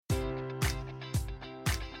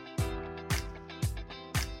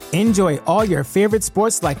Enjoy all your favorite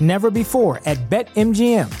sports like never before at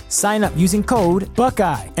BetMGM. Sign up using code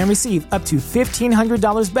Buckeye and receive up to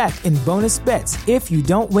 $1,500 back in bonus bets if you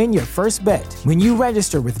don't win your first bet. When you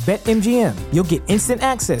register with BetMGM, you'll get instant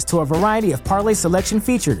access to a variety of parlay selection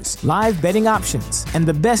features, live betting options, and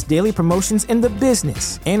the best daily promotions in the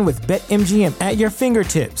business. And with BetMGM at your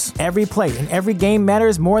fingertips, every play and every game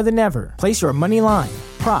matters more than ever. Place your money line,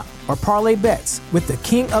 prop, or parlay bets with the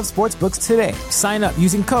king of sportsbooks today. Sign up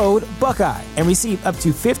using code Buckeye and receive up to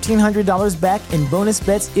 $1,500 back in bonus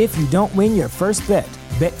bets if you don't win your first bet.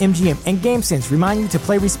 BetMGM and GameSense remind you to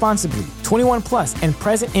play responsibly. 21 plus and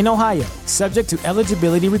present in Ohio, subject to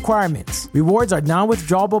eligibility requirements. Rewards are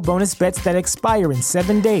non-withdrawable bonus bets that expire in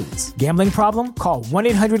 7 days. Gambling problem? Call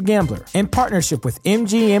 1-800-GAMBLER. In partnership with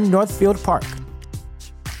MGM Northfield Park.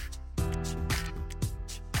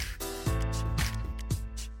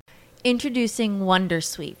 Introducing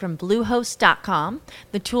Wondersuite from Bluehost.com,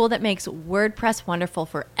 the tool that makes WordPress wonderful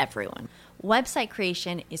for everyone. Website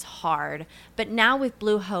creation is hard, but now with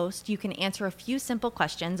Bluehost, you can answer a few simple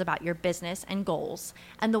questions about your business and goals,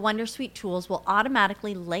 and the Wondersuite tools will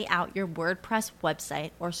automatically lay out your WordPress website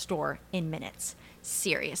or store in minutes.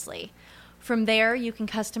 Seriously. From there, you can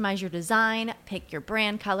customize your design, pick your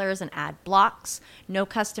brand colors, and add blocks. No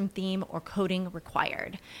custom theme or coding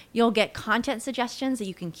required. You'll get content suggestions that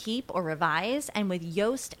you can keep or revise, and with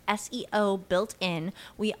Yoast SEO built in,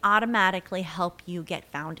 we automatically help you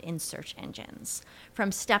get found in search engines.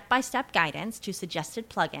 From step-by-step guidance to suggested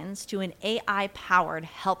plugins to an AI-powered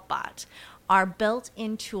help bot, our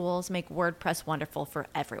built-in tools make WordPress wonderful for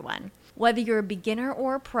everyone. Whether you're a beginner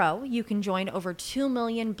or a pro, you can join over 2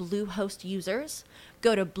 million Bluehost users.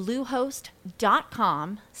 Go to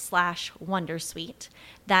bluehost.com/wondersuite.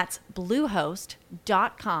 That's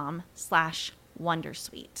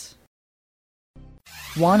bluehost.com/wondersuite.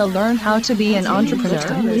 Want to learn how to be an entrepreneur?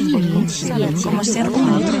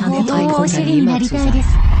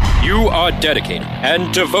 You are dedicated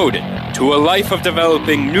and devoted to a life of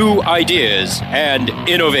developing new ideas and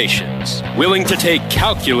innovations, willing to take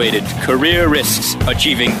calculated career risks,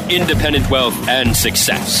 achieving independent wealth and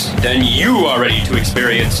success. Then you are ready to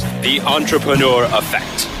experience the entrepreneur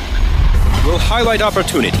effect. We'll highlight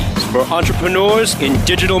opportunities for entrepreneurs in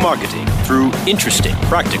digital marketing through interesting,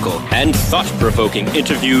 practical, and thought-provoking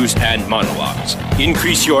interviews and monologues.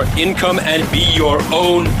 Increase your income and be your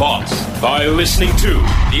own boss by listening to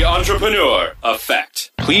The Entrepreneur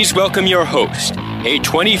Effect. Please welcome your host, a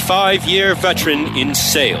 25-year veteran in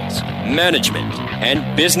sales, management, and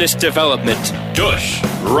business development, Dush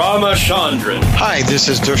Ramachandran. Hi, this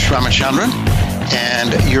is Dush Ramachandran,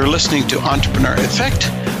 and you're listening to Entrepreneur Effect.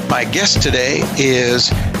 My guest today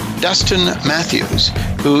is Dustin Matthews,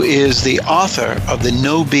 who is the author of the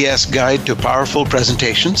No BS Guide to Powerful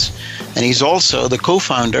Presentations, and he's also the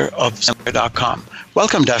co-founder of Seminar.com.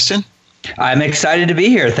 Welcome, Dustin. I'm excited to be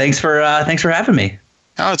here. Thanks for having me.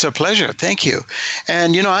 Oh, it's a pleasure. Thank you.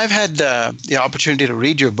 And I've had the opportunity to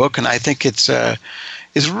read your book, and I think it's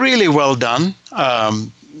really well done,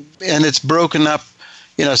 and it's broken up,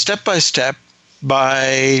 step by step,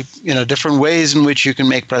 by different ways in which you can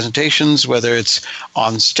make presentations, whether it's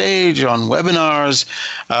on stage, on webinars,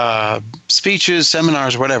 speeches,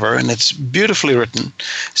 seminars, whatever, and it's beautifully written.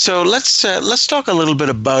 So let's talk a little bit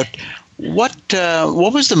about what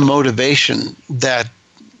was the motivation that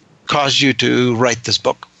caused you to write this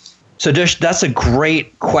book? So Dush, that's a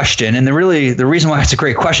great question. And the reason why it's a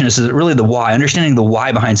great question is really the why. Understanding the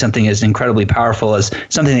why behind something is incredibly powerful, as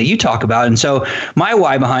something that you talk about. And so my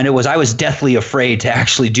why behind it was I was deathly afraid to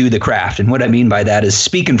actually do the craft. And what I mean by that is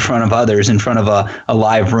speak in front of others, in front of a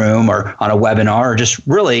live room or on a webinar, or just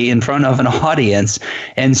really in front of an audience.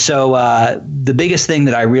 And so the biggest thing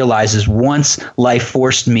that I realized is once life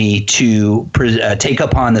forced me to take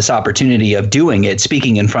upon this opportunity of doing it,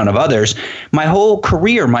 speaking in front of others, my whole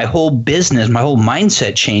career, my whole business, my whole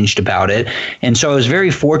mindset changed about it. And so I was very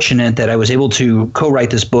fortunate that I was able to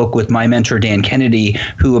co-write this book with my mentor, Dan Kennedy,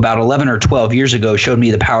 who about 11 or 12 years ago showed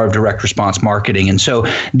me the power of direct response marketing. And so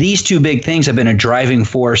these two big things have been a driving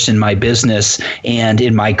force in my business and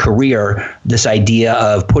in my career, this idea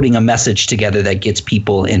of putting a message together that gets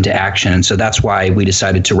people into action. And so that's why we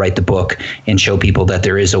decided to write the book and show people that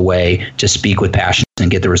there is a way to speak with passion and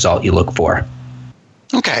get the result you look for.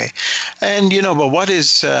 Okay. And, but what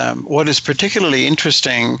is particularly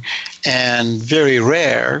interesting and very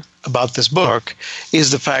rare about this book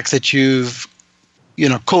is the fact that you've,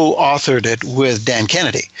 co-authored it with Dan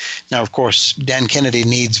Kennedy. Now, of course, Dan Kennedy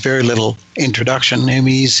needs very little introduction. I mean,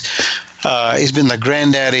 he's been the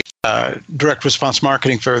granddaddy direct response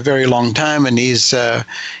marketing for a very long time, and he's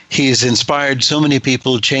inspired so many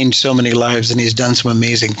people, changed so many lives, and he's done some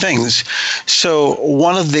amazing things. So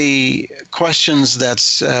one of the questions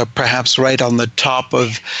that's perhaps right on the top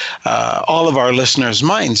of all of our listeners'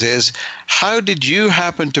 minds is, how did you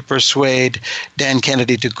happen to persuade Dan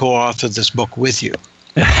Kennedy to co-author this book with you?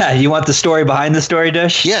 You want the story behind the story,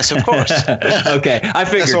 Dish? Yes, of course. Okay, I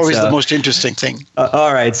figured that's always so. the most interesting thing.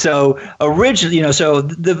 All right. So originally, so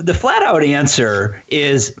the flat out answer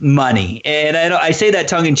is money, and I say that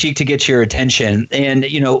tongue in cheek to get your attention. And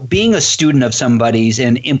being a student of somebody's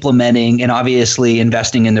and implementing and obviously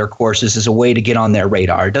investing in their courses is a way to get on their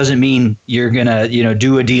radar. It doesn't mean you're gonna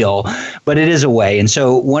do a deal, but it is a way. And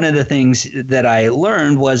so one of the things that I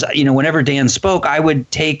learned was whenever Dan spoke, I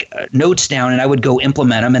would take notes down and I would go implement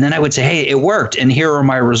them, and then I would say, hey, it worked, and here are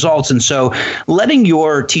my results. And so letting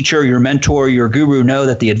your teacher, your mentor, your guru know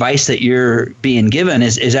that the advice that you're being given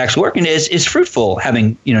is actually working is fruitful,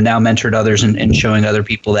 having now mentored others and showing other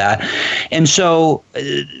people that. And so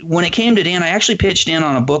when it came to Dan, I actually pitched Dan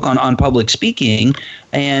on a book on public speaking,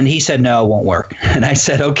 and he said, no, it won't work. And I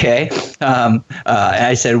said, okay. And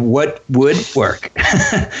I said, what would work?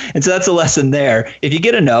 And so that's a lesson there. If you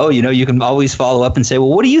get a no, you can always follow up and say, well,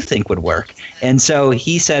 what do you think would work? And so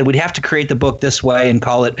he said, we'd have to create the book this way and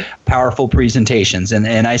call it Powerful Presentations. And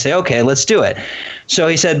I say, okay, let's do it. So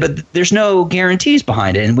he said, but there's no guarantees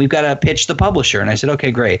behind it, and we've got to pitch the publisher. And I said,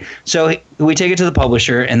 okay, great. So we take it to the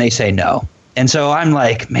publisher, and they say no. And so I'm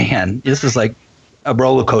like, man, this is like a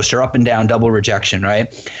roller coaster, up and down, double rejection,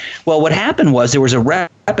 right? Well, what happened was there was a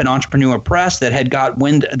rep in Entrepreneur Press that had got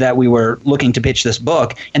wind that we were looking to pitch this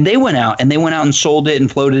book, and they went out and sold it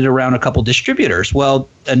and floated it around a couple distributors. Well,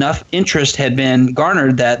 enough interest had been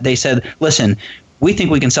garnered that they said, listen, we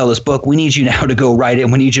think we can sell this book. We need you now to go write it,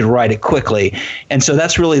 and we need you to write it quickly. And so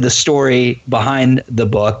that's really the story behind the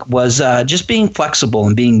book, was just being flexible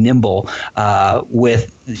and being nimble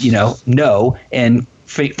with, no, and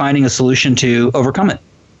finding a solution to overcome it.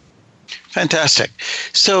 Fantastic.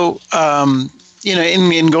 So,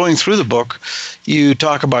 in going through the book, you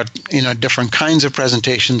talk about, different kinds of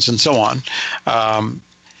presentations and so on.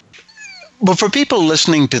 But for people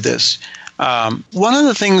listening to this, one of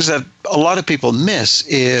the things that a lot of people miss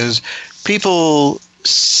is people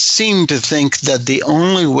seem to think that the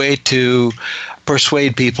only way to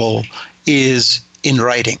persuade people is in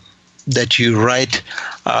writing. That you write,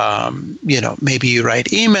 maybe you write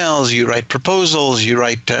emails, you write proposals, you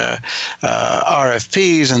write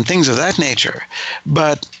RFPs and things of that nature.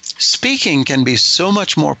 But speaking can be so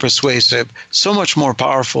much more persuasive, so much more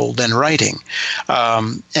powerful than writing.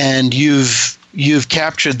 And you've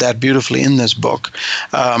captured that beautifully in this book.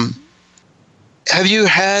 Have you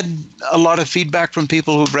had a lot of feedback from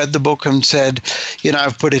people who've read the book and said,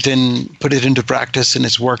 I've put it into practice and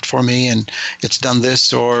it's worked for me and it's done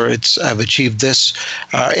this, or I've achieved this?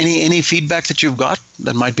 Any feedback that you've got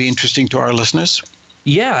that might be interesting to our listeners?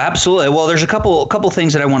 Yeah, absolutely. Well, there's a couple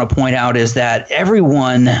things that I want to point out is that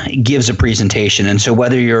everyone gives a presentation. And so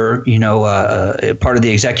whether you're, part of the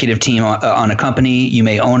executive team on a company, you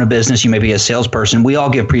may own a business, you may be a salesperson, we all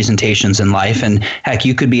give presentations in life. And heck,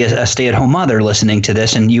 you could be a stay-at-home mother listening to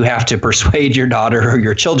this, and you have to persuade your daughter or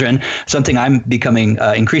your children, something I'm becoming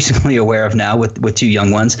increasingly aware of now with two young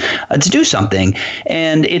ones, to do something.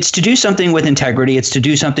 And it's to do something with integrity. It's to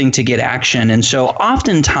do something to get action. And so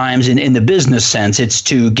oftentimes in the business sense, it's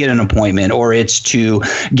to get an appointment, or it's to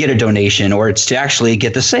get a donation, or it's to actually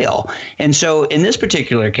get the sale. And so in this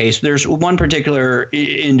particular case, there's one particular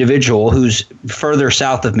individual who's further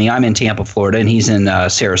south of me. I'm in Tampa, Florida, and he's in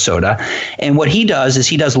Sarasota. And what he does is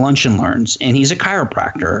he does lunch and learns, and he's a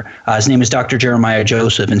chiropractor. His name is Dr. Jeremiah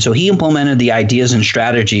Joseph. And so he implemented the ideas and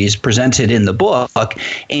strategies presented in the book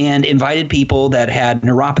and invited people that had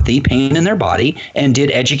neuropathy, pain in their body, and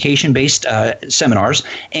did education-based seminars,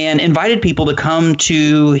 and invited people to come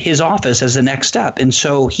to his office as the next step. And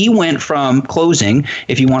so he went from closing,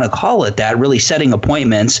 if you want to call it that, really setting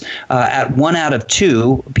appointments at 1 out of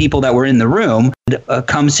 2 people that were in the room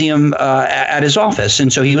come see him at his office.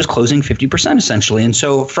 And so he was closing 50% essentially. And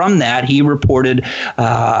so from that, he reported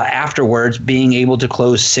afterwards being able to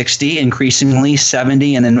close 60, increasingly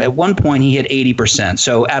 70. And then at one point he hit 80%.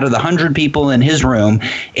 So out of the 100 people in his room,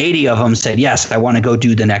 80 of them said, yes, I want to go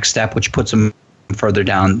do the next step, which puts them further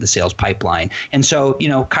down the sales pipeline. And so,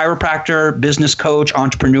 chiropractor, business coach,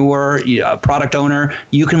 entrepreneur, product owner,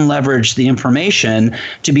 you can leverage the information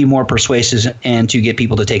to be more persuasive and to get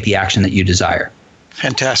people to take the action that you desire.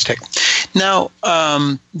 Fantastic. Now,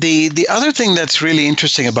 the other thing that's really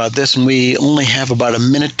interesting about this, and we only have about a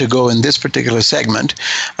minute to go in this particular segment,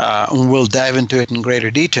 and we'll dive into it in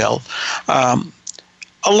greater detail.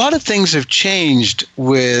 a lot of things have changed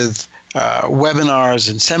with webinars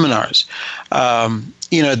and seminars.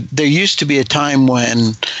 There used to be a time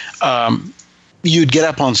when you'd get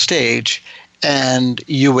up on stage and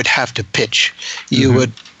you would have to pitch. You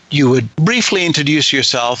would briefly introduce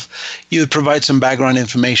yourself. You would provide some background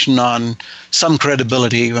information on some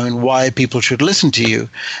credibility, why people should listen to you,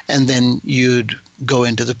 and then you'd go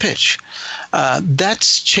into the pitch.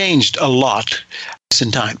 That's changed a lot in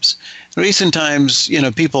recent times.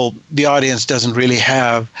 The audience doesn't really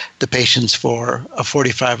have the patience for a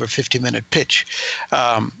 45 or 50-minute pitch.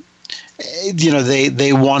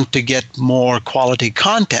 They want to get more quality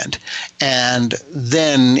content, and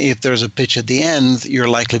then if there's a pitch at the end, you're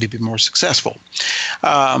likely to be more successful.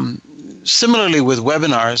 Similarly with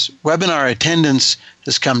webinars, webinar attendance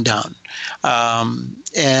has come down.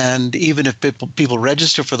 And even if people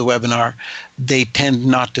register for the webinar, they tend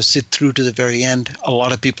not to sit through to the very end. A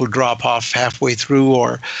lot of people drop off halfway through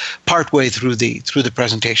or partway through the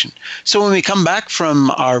presentation. So when we come back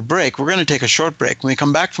from our break, we're going to take a short break. When we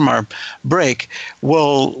come back from our break,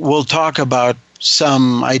 we'll talk about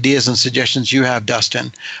some ideas and suggestions you have,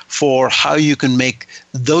 Dustin, for how you can make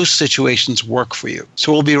those situations work for you.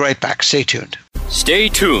 So we'll be right back. Stay tuned. Stay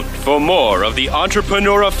tuned for more of The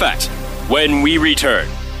Entrepreneur Effect when we return.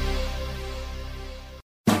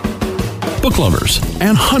 Book lovers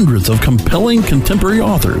and hundreds of compelling contemporary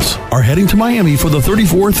authors are heading to Miami for the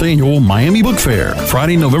 34th Annual Miami Book Fair,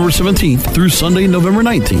 Friday, November 17th through Sunday, November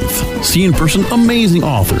 19th. See in person amazing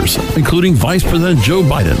authors, including Vice President Joe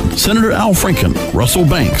Biden, Senator Al Franken, Russell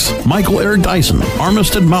Banks, Michael Eric Dyson,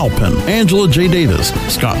 Armistead Maupin, Angela J. Davis,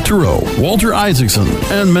 Scott Turow, Walter Isaacson,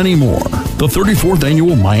 and many more. The 34th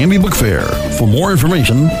Annual Miami Book Fair. For more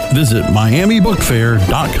information, visit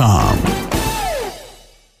miamibookfair.com.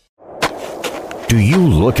 Do you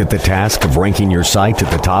look at the task of ranking your site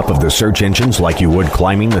at the top of the search engines like you would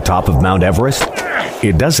climbing the top of Mount Everest?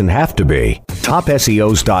 It doesn't have to be.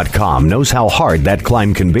 TopSEOs.com knows how hard that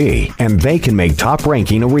climb can be, and they can make top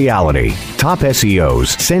ranking a reality. Top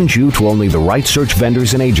SEOs sends you to only the right search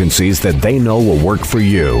vendors and agencies that they know will work for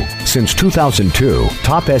you. Since 2002,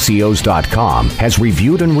 TopSEOs.com has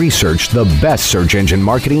reviewed and researched the best search engine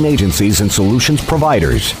marketing agencies and solutions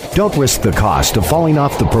providers. Don't risk the cost of falling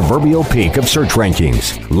off the proverbial peak of search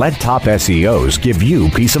rankings. Let Top SEOs give you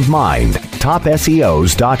peace of mind.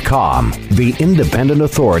 TopSEOs.com, the independent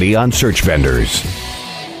authority on search vendors.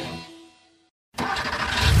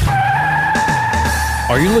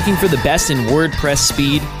 Are you looking for the best in WordPress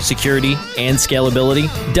speed, security, and scalability?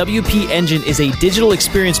 WP Engine is a digital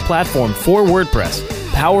experience platform for WordPress,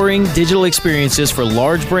 powering digital experiences for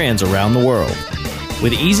large brands around the world.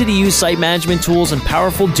 With easy-to-use site management tools and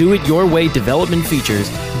powerful do-it-your-way development features,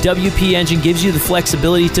 WP Engine gives you the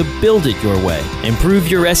flexibility to build it your way. Improve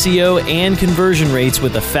your SEO and conversion rates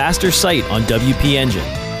with a faster site on WP Engine.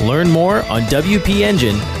 Learn more on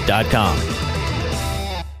WPEngine.com.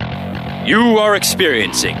 You are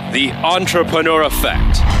experiencing the Entrepreneur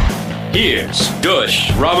Effect. Here's Dush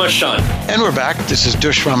Ramachandran. And we're back. This is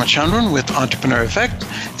Dush Ramachandran with Entrepreneur Effect.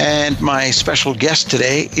 And my special guest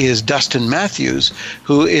today is Dustin Matthews,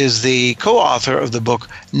 who is the co-author of the book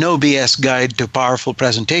No BS Guide to Powerful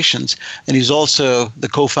Presentations. And he's also the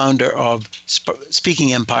co-founder of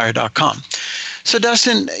SpeakingEmpire.com. So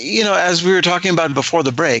Dustin, as we were talking about before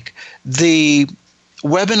the break, the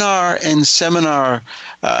webinar and seminar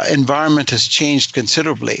environment has changed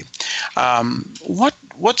considerably.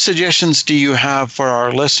 What suggestions do you have for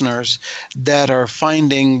our listeners that are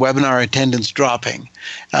finding webinar attendance dropping,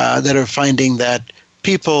 that are finding that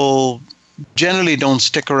people generally don't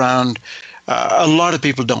stick around? A lot of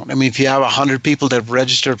people don't. I mean, if you have 100 people that have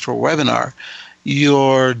registered for a webinar,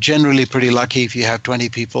 you're generally pretty lucky if you have 20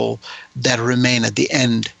 people that remain at the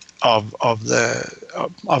end of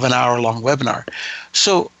an hour-long webinar.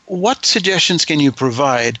 So what suggestions can you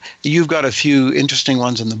provide? You've got a few interesting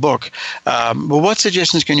ones in the book, but what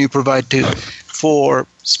suggestions can you provide for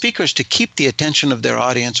speakers to keep the attention of their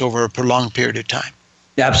audience over a prolonged period of time?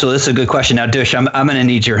 Absolutely. That's a good question. Now, Dush, I'm going to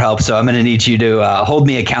need your help. So I'm going to need you to hold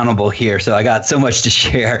me accountable here. So I got so much to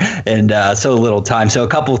share and so little time. So a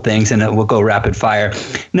couple of things, and we'll go rapid fire.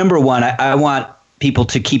 Number one, I want people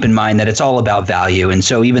to keep in mind that it's all about value. And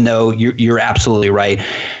so even though you're absolutely right,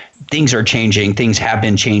 things are changing, things have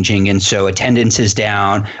been changing. And so attendance is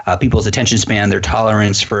down, people's attention span, their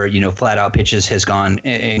tolerance for, flat out pitches has gone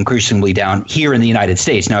increasingly down here in the United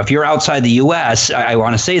States. Now, if you're outside the US, I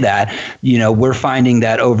want to say that, we're finding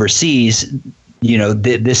that overseas,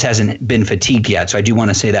 this hasn't been fatigued yet. So I do want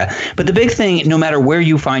to say that. But the big thing, no matter where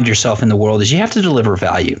you find yourself in the world, is you have to deliver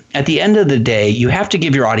value. At the end of the day, you have to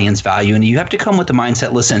give your audience value, and you have to come with the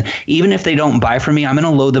mindset, listen, even if they don't buy from me, I'm going to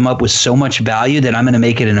load them up with so much value that I'm going to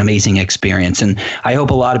make it an amazing experience. And I hope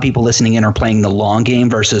a lot of people listening in are playing the long game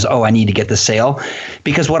versus, I need to get the sale.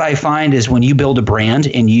 Because what I find is when you build a brand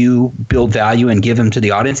and you build value and give them to the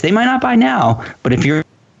audience, they might not buy now, but if you're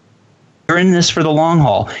in this for the long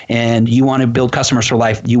haul and you want to build customers for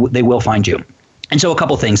life, they will find you. And so a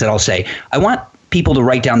couple things that I'll say. I want people to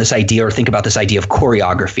write down this idea or think about this idea of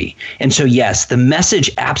choreography. And so, yes, the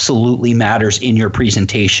message absolutely matters in your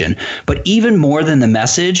presentation. But even more than the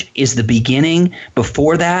message is the beginning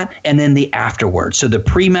before that and then the afterwards. So the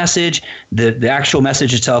pre-message, the actual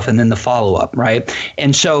message itself, and then the follow-up, right?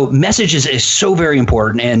 And so messages is so very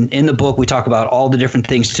important. And in the book, we talk about all the different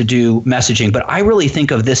things to do messaging. But I really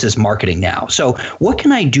think of this as marketing now. So what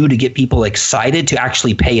can I do to get people excited to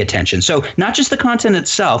actually pay attention? So not just the content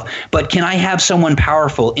itself, but can I have someone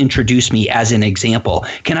powerful introduce me as an example?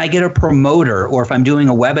 Can I get a promoter, or if I'm doing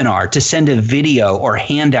a webinar, to send a video or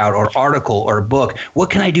handout or article or book? What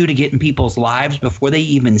can I do to get in people's lives before they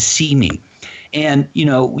even see me? And,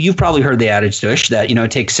 you've probably heard the adage, Dush, that,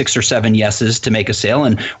 it takes 6 or 7 yeses to make a sale.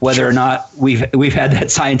 And whether or not we've had that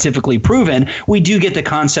scientifically proven, we do get the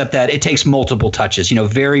concept that it takes multiple touches.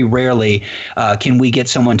 Very rarely can we get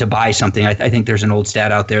someone to buy something. I think there's an old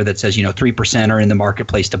stat out there that says, 3% are in the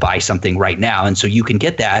marketplace to buy something right now. And so you can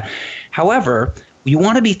get that. However, you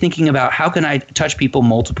want to be thinking about how can I touch people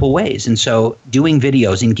multiple ways? And so doing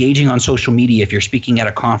videos, engaging on social media if you're speaking at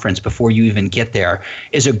a conference before you even get there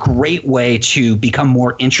is a great way to become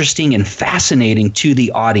more interesting and fascinating to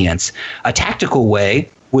the audience. A tactical way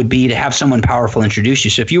would be to have someone powerful introduce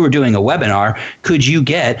you. So if you were doing a webinar, could you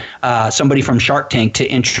get somebody from Shark Tank to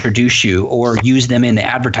introduce you or use them in the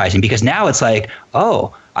advertising? Because now it's like,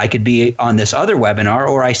 I could be on this other webinar,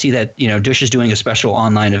 or I see that, Dush is doing a special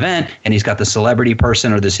online event and he's got the celebrity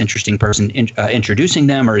person or this interesting person introducing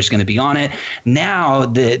them, or is going to be on it. Now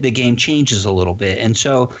the game changes a little bit. And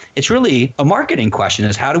so it's really a marketing question,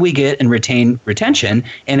 is how do we get and retain retention?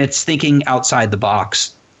 And it's thinking outside the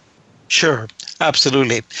box. Sure,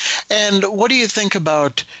 absolutely. And what do you think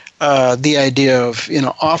about the idea of,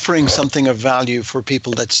 offering something of value for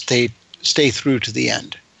people that stay through to the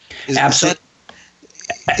end?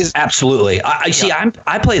 Absolutely.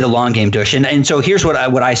 I play the long game, Dush. And so here's what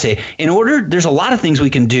I say. There's a lot of things we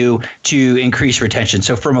can do to increase retention.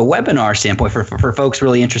 So from a webinar standpoint, for folks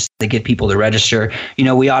really interested to get people to register,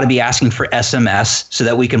 we ought to be asking for SMS so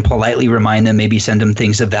that we can politely remind them, maybe send them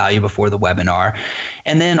things of value before the webinar.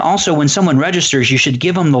 And then also when someone registers, you should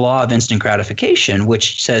give them the law of instant gratification,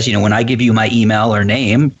 which says, when I give you my email or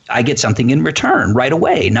name, I get something in return right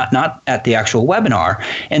away, not at the actual webinar.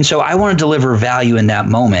 And so I want to deliver value in that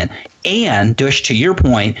moment. And Dush, to your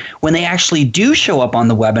point, when they actually do show up on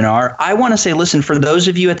the webinar, I want to say, listen, for those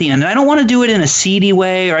of you at the end, and I don't want to do it in a seedy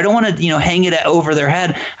way, or I don't want to, hang it over their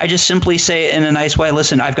head. I just simply say it in a nice way.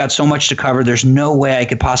 Listen, I've got so much to cover. There's no way I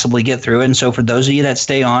could possibly get through it. And so for those of you that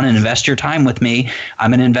stay on and invest your time with me, I'm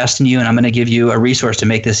going to invest in you, and I'm going to give you a resource to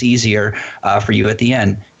make this easier for you at the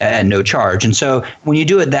end at no charge. And so when you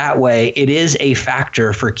do it that way, it is a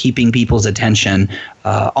factor for keeping people's attention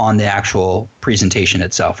on the actual presentation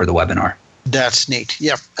itself or the webinar. That's neat.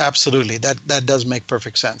 Yep, absolutely. That does make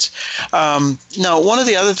perfect sense. Now, one of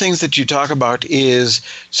the other things that you talk about is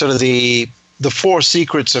sort of the 4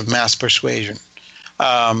 secrets of mass persuasion.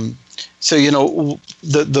 So,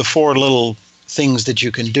 the 4 little things that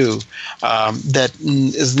you can do that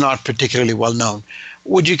is not particularly well known.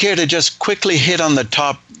 Would you care to just quickly hit on the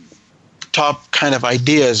top kind of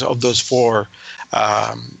ideas of those 4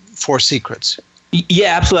 secrets?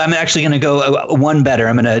 Yeah, absolutely. I'm actually going to go one better.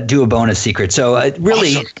 I'm going to do a bonus secret. So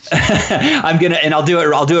really, awesome. I'll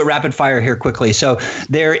do it rapid fire here quickly. So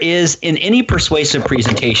there is in any persuasive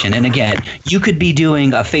presentation, and again, you could be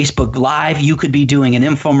doing a Facebook Live, you could be doing an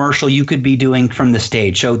infomercial, you could be doing from the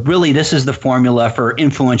stage. So really, this is the formula for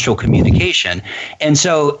influential communication. And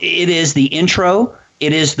so it is the intro,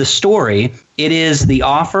 it is the story, it is the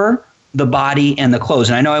offer, the body, and the close.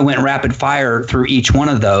 And I know I went rapid fire through each one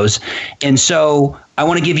of those. And so I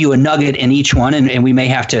want to give you a nugget in each one, and we may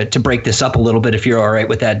have to break this up a little bit if you're all right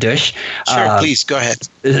with that, Dush. Sure, please, go ahead.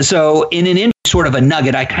 So in an intro, sort of a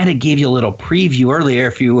nugget. I kind of gave you a little preview earlier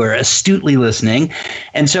if you were astutely listening.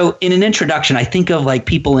 And so in an introduction, I think of like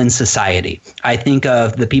people in society. I think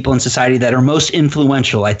of the people in society that are most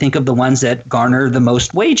influential. I think of the ones that garner the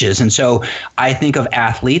most wages. And so I think of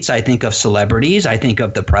athletes. I think of celebrities. I think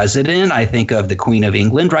of the president. I think of the Queen of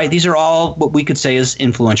England, right? These are all what we could say is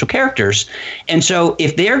influential characters. And so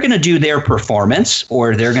if they're going to do their performance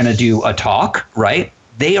or they're going to do a talk, right?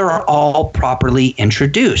 They are all properly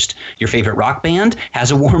introduced. Your favorite rock band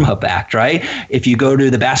has a warm-up act, right? If you go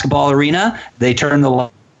to the basketball arena, they turn the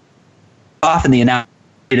light off and the announcer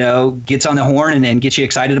gets on the horn and gets you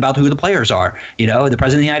excited about who the players are. The president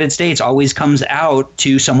of the United States always comes out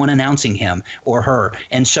to someone announcing him or her.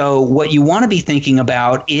 And so what you want to be thinking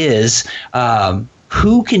about is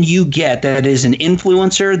who can you get that is an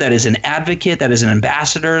influencer, that is an advocate, that is an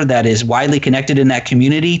ambassador, that is widely connected in that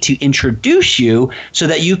community to introduce you so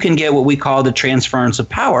that you can get what we call the transference of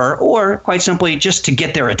power, or quite simply just to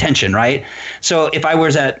get their attention, right? So if I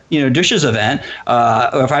was at, Dush's event,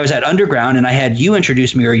 or if I was at Underground and I had you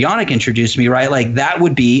introduce me or Yannick introduce me, right? Like that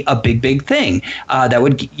would be a big, big thing that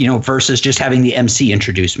would, versus just having the MC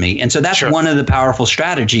introduce me. And so that's one of the powerful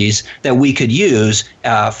strategies that we could use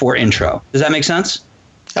for intro. Does that make sense?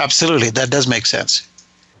 Absolutely. That does make sense.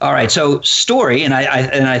 All right. So story, and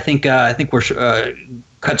I think we're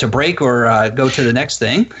cut to break or go to the next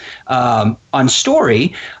thing. On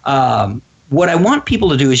story, what I want people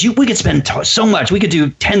to do is we could spend so much. We could do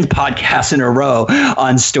 10 podcasts in a row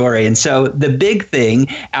on story. And so the big thing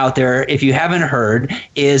out there, if you haven't heard,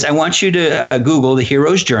 is I want you to Google the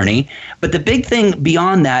hero's journey. But the big thing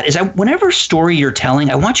beyond that is whenever story you're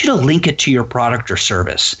telling, I want you to link it to your product or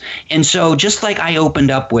service. And so just like I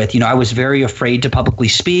opened up with, I was very afraid to publicly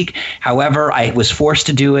speak. However, I was forced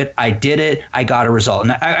to do it. I did it. I got a result.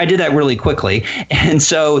 And I did that really quickly. And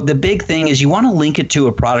so the big thing is you want to link it to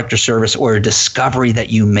a product or service or a discovery that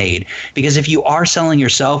you made. Because if you are selling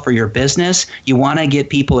yourself or your business, you want to get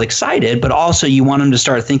people excited, but also you want them to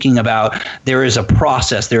start thinking about there is a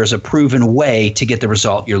process, there is a proven way to get the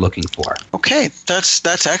result you're looking for. Okay,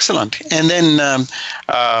 that's excellent. And then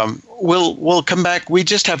we'll come back. We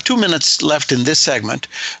just have 2 minutes left in this segment.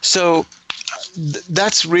 So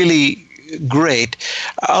that's really great.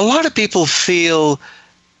 A lot of people feel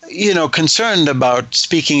concerned about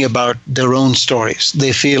speaking about their own stories.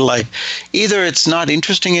 They feel like either it's not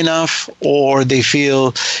interesting enough or they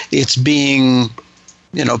feel it's being,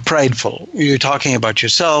 prideful. You're talking about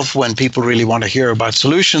yourself when people really want to hear about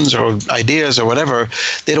solutions or ideas or whatever.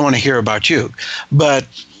 They don't want to hear about you. But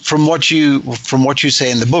from what you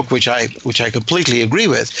say in the book, which I completely agree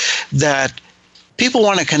with, that people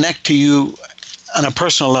want to connect to you on a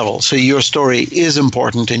personal level. So your story is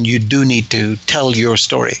important and you do need to tell your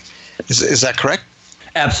story. Is that correct?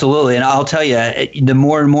 Absolutely. And I'll tell you, the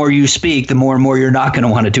more and more you speak, the more and more you're not going to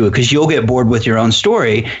want to do it because you'll get bored with your own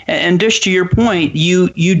story. And just to your point, you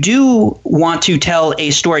do want to tell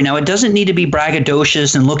a story. Now, it doesn't need to be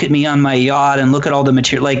braggadocious and look at me on my yacht and look at all the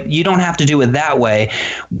material. Like, you don't have to do it that way.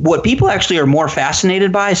 What people actually are more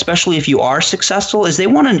fascinated by, especially if you are successful, is they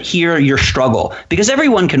want to hear your struggle because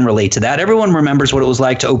everyone can relate to that. Everyone remembers what it was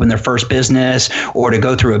like to open their first business or to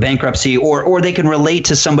go through a bankruptcy, or they can relate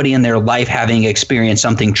to somebody in their life having experienced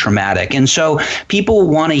something traumatic. And so people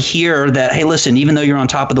want to hear that, hey, listen, even though you're on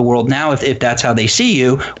top of the world now, if that's how they see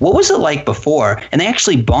you, what was it like before? And they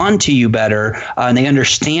actually bond to you better and they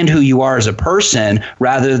understand who you are as a person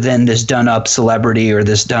rather than this done up celebrity or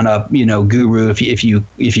this done up, guru, if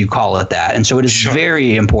you call it that. And so it is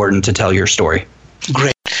very important to tell your story.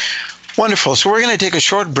 Great. Wonderful. So we're going to take a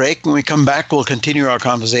short break. When we come back, we'll continue our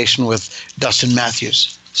conversation with Dustin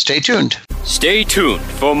Matthews. Stay tuned. Stay tuned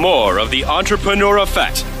for more of the Entrepreneur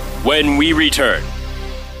Effect when we return.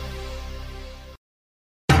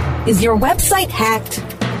 Is your website hacked?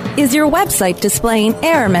 Is your website displaying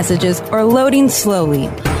error messages or loading slowly?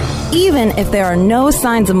 Even if there are no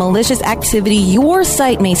signs of malicious activity, your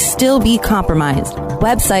site may still be compromised.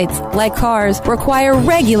 Websites, like cars, require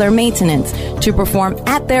regular maintenance to perform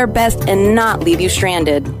at their best and not leave you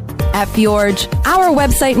stranded. At Fjorge, our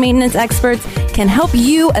website maintenance experts can help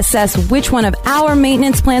you assess which one of our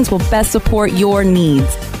maintenance plans will best support your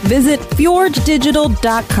needs. Visit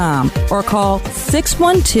fjorgedigital.com or call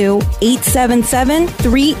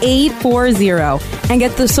 612-877-3840 and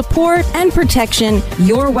get the support and protection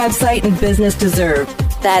your website and business deserve.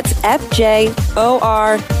 That's FJORGE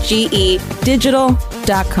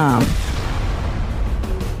digital.com.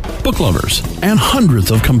 Book lovers and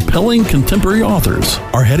hundreds of compelling contemporary authors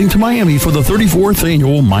are heading to Miami for the 34th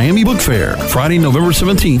annual Miami Book Fair, Friday, November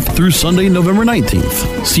 17th through Sunday, November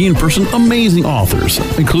 19th. See in person amazing authors,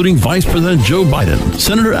 including Vice President Joe Biden,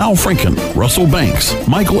 Senator Al Franken, Russell Banks,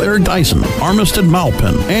 Michael Eric Dyson, Armistead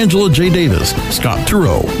Maupin, Angela J. Davis, Scott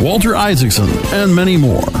Turow, Walter Isaacson, and many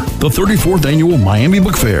more. The 34th annual Miami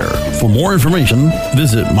Book Fair. For more information,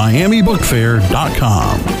 visit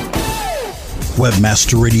miamibookfair.com.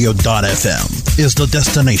 Webmasterradio.fm is the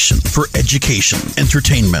destination for education,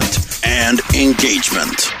 entertainment, and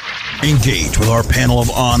engagement. Engage with our panel of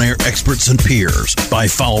on-air experts and peers by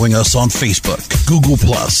following us on Facebook, Google+,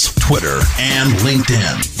 Twitter, and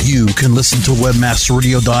LinkedIn. You can listen to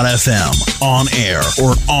Webmasterradio.fm on air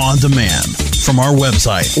or on demand from our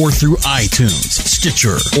website or through iTunes,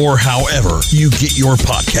 Stitcher, or however you get your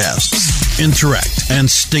podcasts. Interact and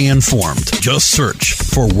stay informed. Just search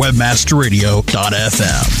for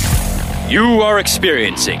Webmasterradio.fm. You are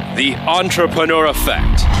experiencing the Entrepreneur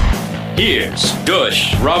Effect. Here's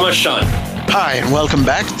Dush Ramachandran. Hi, and welcome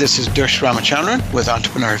back. This is Dush Ramachandran with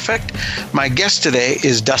Entrepreneur Effect. My guest today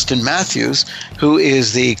is Dustin Matthews, who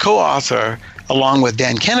is the co-author, along with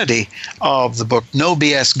Dan Kennedy, of the book No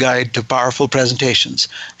BS Guide to Powerful Presentations.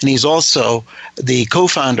 And he's also the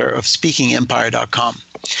co-founder of SpeakingEmpire.com.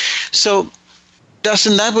 So,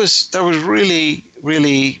 Dustin, that was really,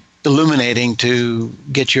 really illuminating to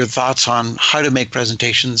get your thoughts on how to make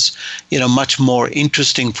presentations, much more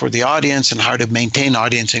interesting for the audience and how to maintain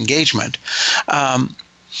audience engagement.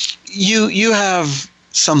 You have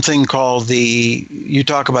something called you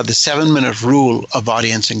talk about the 7-minute rule of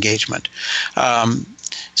audience engagement.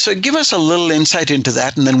 So give us a little insight into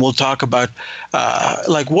that, and then we'll talk about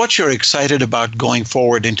what you're excited about going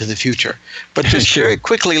forward into the future. But just Sure. Very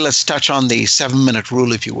quickly, let's touch on the 7-minute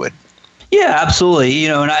rule, if you would. Yeah, absolutely. We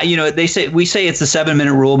say it's the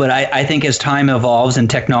 7-minute rule, but I think as time evolves and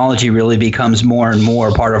technology really becomes more and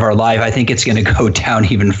more part of our life, I think it's going to go down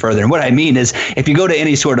even further. And what I mean is, if you go to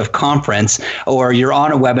any sort of conference or you're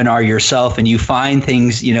on a webinar yourself and you find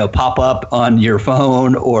things, pop up on your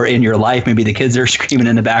phone or in your life, maybe the kids are screaming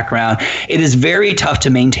in the background, it is very tough to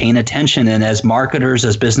maintain attention. And as marketers,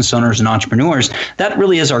 as business owners and entrepreneurs, that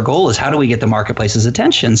really is our goal, is how do we get the marketplace's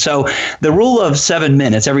attention? So the rule of 7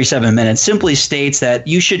 minutes, every 7 minutes, simply states that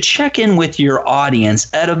you should check in with your audience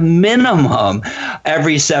at a minimum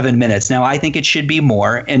every 7 minutes. Now, I think it should be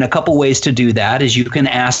more. And a couple ways to do that is you can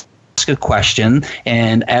ask a question.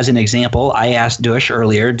 And as an example, I asked Dush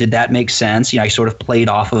earlier, did that make sense? I sort of played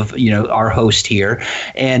off of, our host here.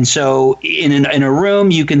 And so in a room,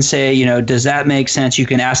 you can say, does that make sense? You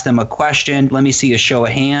can ask them a question. Let me see a show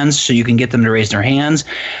of hands, so you can get them to raise their hands.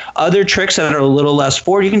 Other tricks that are a little less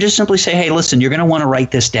forward, you can just simply say, hey, listen, you're going to want to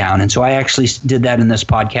write this down. And so I actually did that in this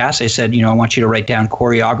podcast. I said, I want you to write down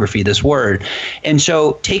choreography, this word. And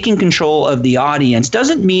so taking control of the audience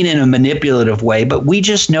doesn't mean in a manipulative way, but we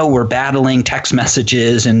just know we're battling text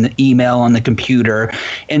messages and email on the computer.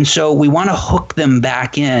 And so we want to hook them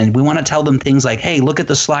back in. We want to tell them things like, hey, look at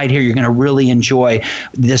the slide here. You're going to really enjoy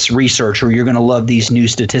this research, or you're going to love these new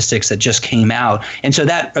statistics that just came out. And so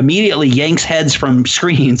that immediately yanks heads from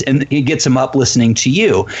screens and it gets them up listening to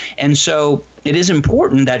you. And so it is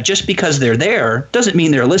important that just because they're there doesn't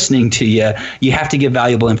mean they're listening to you. You have to give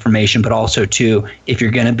valuable information, but also, too, if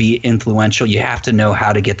you're going to be influential, you have to know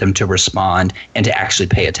how to get them to respond and to actually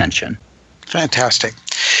pay attention. Fantastic.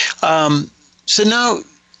 So now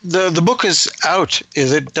the book is out,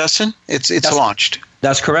 is it, Dustin? It's launched.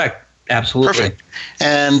 That's correct. Absolutely. Perfect.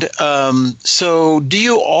 And so do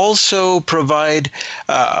you also provide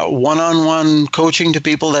one-on-one coaching to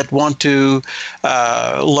people that want to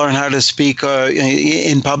learn how to speak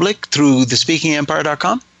in public through the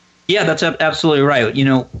SpeakingEmpire.com? Yeah, that's absolutely right.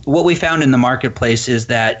 What we found in the marketplace is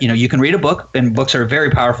that, you can read a book, and books are very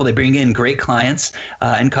powerful. They bring in great clients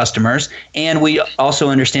and customers. And we also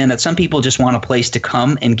understand that some people just want a place to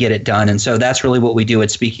come and get it done. And so that's really what we do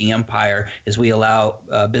at Speaking Empire, is we allow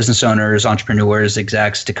business owners, entrepreneurs,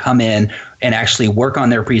 execs to come in and actually work on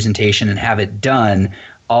their presentation and have it done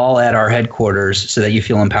all at our headquarters, so that you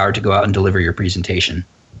feel empowered to go out and deliver your presentation.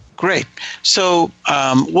 Great. So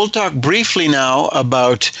we'll talk briefly now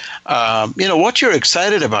about what you're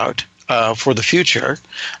excited about for the future,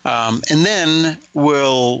 and then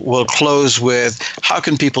we'll close with how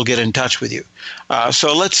can people get in touch with you.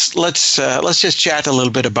 So let's just chat a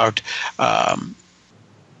little bit about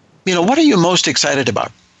what are you most excited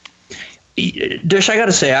about? Dish, I got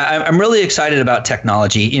to say, I'm really excited about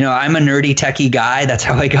technology. You know, I'm a nerdy techie guy. That's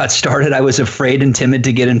how I got started. I was afraid and timid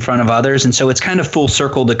to get in front of others. And so it's kind of full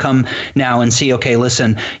circle to come now and see, okay,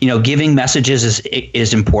 listen, you know, giving messages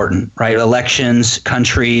is important, right? Elections,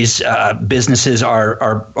 countries, businesses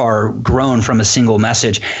are grown from a single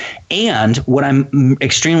message. And what I'm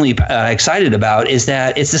extremely excited about is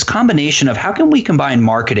that it's this combination of how can we combine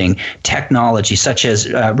marketing, technology, such as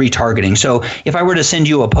retargeting. So if I were to send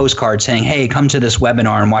you a postcard saying, hey, come to this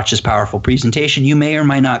webinar and watch this powerful presentation, you may or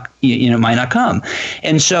might not, might not come.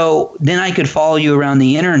 And so then I could follow you around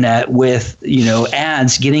the internet with,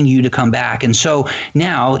 ads getting you to come back. And so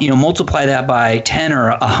now, multiply that by 10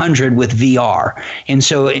 or 100 with VR. And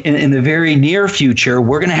so in the very near future,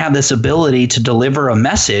 we're going to have this ability to deliver a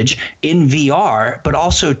message in VR, but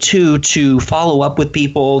also to follow up with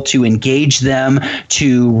people, to engage them,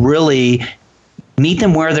 to really meet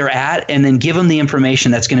them where they're at, and then give them the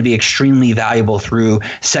information that's going to be extremely valuable through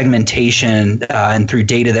segmentation and through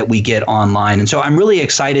data that we get online. And so I'm really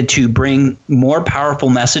excited to bring more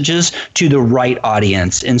powerful messages to the right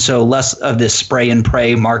audience. And so less of this spray and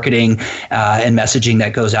pray marketing and messaging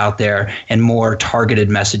that goes out there, and more targeted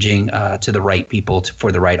messaging to the right people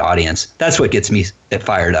for the right audience. That's what gets me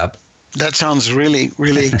fired up. That sounds really,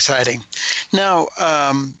 really exciting. Now,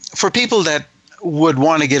 for people that would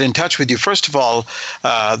want to get in touch with you, first of all,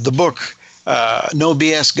 the book, No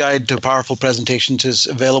BS Guide to Powerful Presentations, is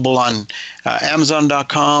available on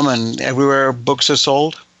Amazon.com and everywhere books are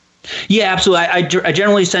sold. Yeah, absolutely. I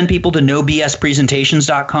generally send people to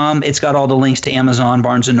nobspresentations.com. It's got all the links to Amazon,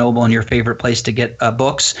 Barnes & Noble, and your favorite place to get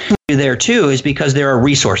books. There too is because there are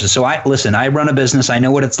resources. So I run a business. I know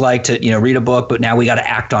what it's like to read a book, but now we got to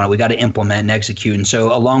act on it. We got to implement and execute. And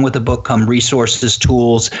so along with the book come resources,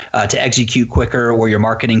 tools to execute quicker, or your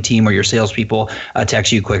marketing team or your salespeople to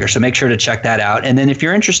execute quicker. So make sure to check that out. And then if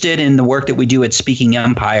you're interested in the work that we do at Speaking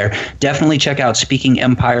Empire, definitely check out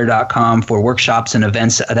speakingempire.com for workshops and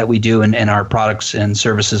events that we do, and our products and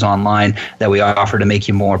services online that we offer to make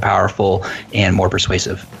you more powerful and more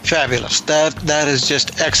persuasive. Fabulous. That is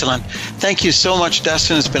just excellent. Thank you so much,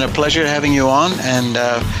 Dustin. It's been a pleasure having you on, and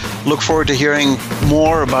look forward to hearing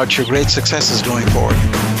more about your great successes going forward.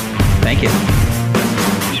 Thank you.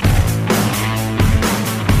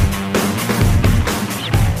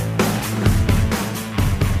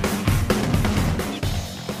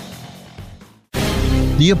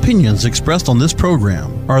 The opinions expressed on this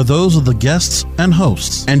program are those of the guests and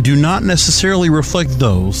hosts and do not necessarily reflect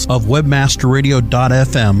those of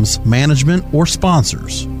WebmasterRadio.fm's management or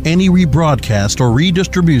sponsors. Any rebroadcast or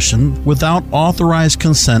redistribution without authorized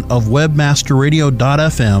consent of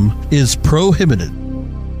WebmasterRadio.fm is prohibited.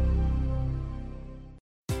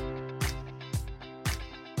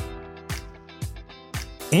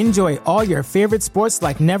 Enjoy all your favorite sports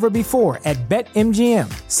like never before at BetMGM.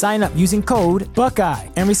 Sign up using code Buckeye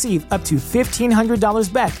and receive up to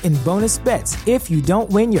 $1,500 back in bonus bets if you don't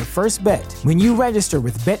win your first bet. When you register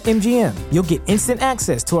with BetMGM, you'll get instant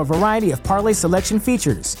access to a variety of parlay selection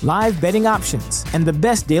features, live betting options, and the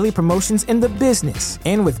best daily promotions in the business.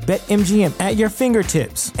 And with BetMGM at your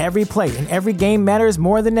fingertips, every play and every game matters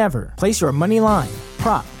more than ever. Place your money line,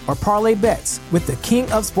 prop, or parlay bets with the king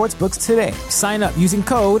of sportsbooks today. Sign up using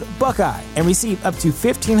code Buckeye and receive up to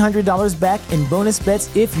 $1,500 back in bonus bets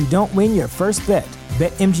if you don't win your first bet.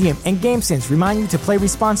 BetMGM and GameSense remind you to play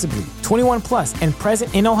responsibly. 21 plus and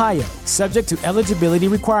present in Ohio, subject to eligibility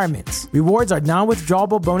requirements. Rewards are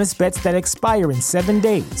non-withdrawable bonus bets that expire in 7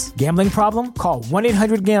 days. Gambling problem? Call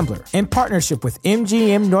 1-800-GAMBLER. In partnership with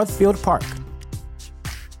MGM Northfield Park.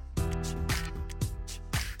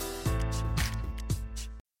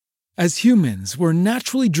 As humans, we're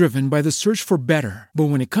naturally driven by the search for better. But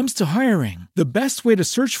when it comes to hiring, the best way to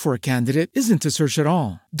search for a candidate isn't to search at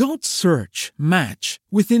all. Don't search, match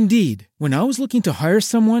with Indeed. When I was looking to hire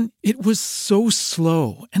someone, it was so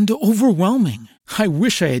slow and overwhelming. I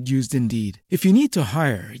wish I had used Indeed. If you need to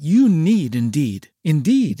hire, you need Indeed.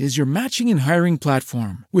 Indeed is your matching and hiring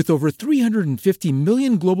platform with over 350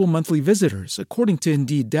 million global monthly visitors, according to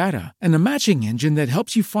Indeed data, and a matching engine that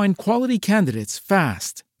helps you find quality candidates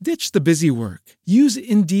fast. Ditch the busy work. Use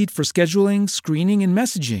Indeed for scheduling, screening, and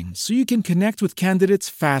messaging so you can connect with candidates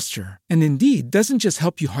faster. And Indeed doesn't just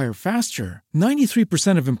help you hire faster.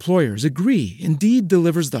 93% of employers agree Indeed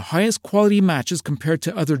delivers the highest quality matches compared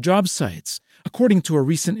to other job sites, according to a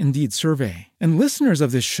recent Indeed survey. And listeners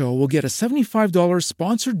of this show will get a $75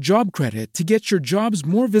 sponsored job credit to get your jobs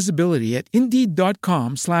more visibility at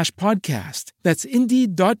Indeed.com/podcast. That's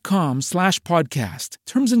Indeed.com/podcast.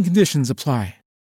 Terms and conditions apply.